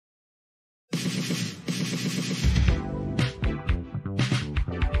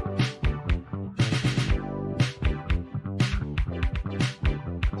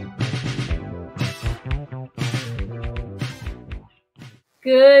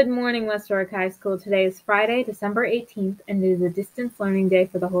Good morning, West Warwick High School. Today is Friday, December 18th, and it is a distance learning day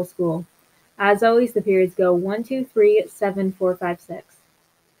for the whole school. As always, the periods go 1, 2, 3, 7, 4, 5, 6.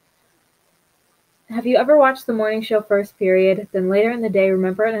 Have you ever watched the morning show first period, then later in the day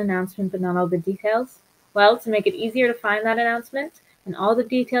remember an announcement but not all the details? Well, to make it easier to find that announcement and all the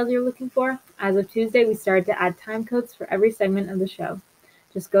details you're looking for, as of Tuesday we started to add time codes for every segment of the show.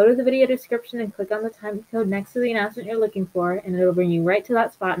 Just go to the video description and click on the time code next to the announcement you're looking for, and it'll bring you right to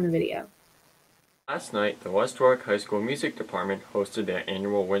that spot in the video. Last night, the West Warwick High School Music Department hosted their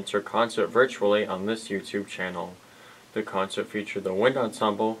annual winter concert virtually on this YouTube channel. The concert featured the wind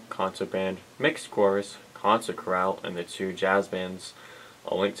ensemble, concert band, mixed chorus, concert chorale, and the 2 jazz bands.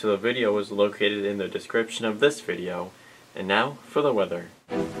 A link to the video is located in the description of this video. And now for the weather.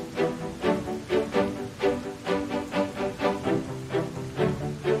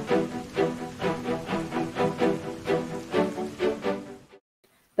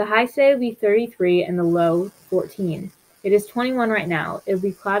 The high today will be 33 and the low 14. It is 21 right now. It will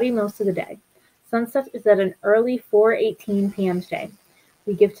be cloudy most of the day. Sunset is at an early 4:18 p.m. today.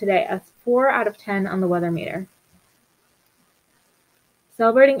 We give today a 4 out of 10 on the weather meter.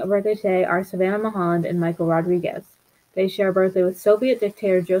 Celebrating a birthday today are Savannah Mulholland and Michael Rodriguez. They share a birthday with Soviet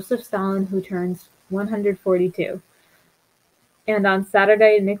dictator Joseph Stalin, who turns 142. And on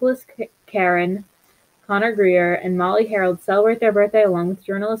Saturday, Nicholas Karen, Connor Greer, and Molly Harold celebrate their birthday along with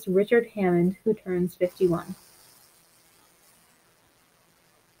journalist Richard Hammond, who turns 51.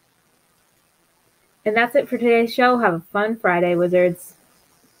 And that's it for today's show. Have a fun Friday, Wizards.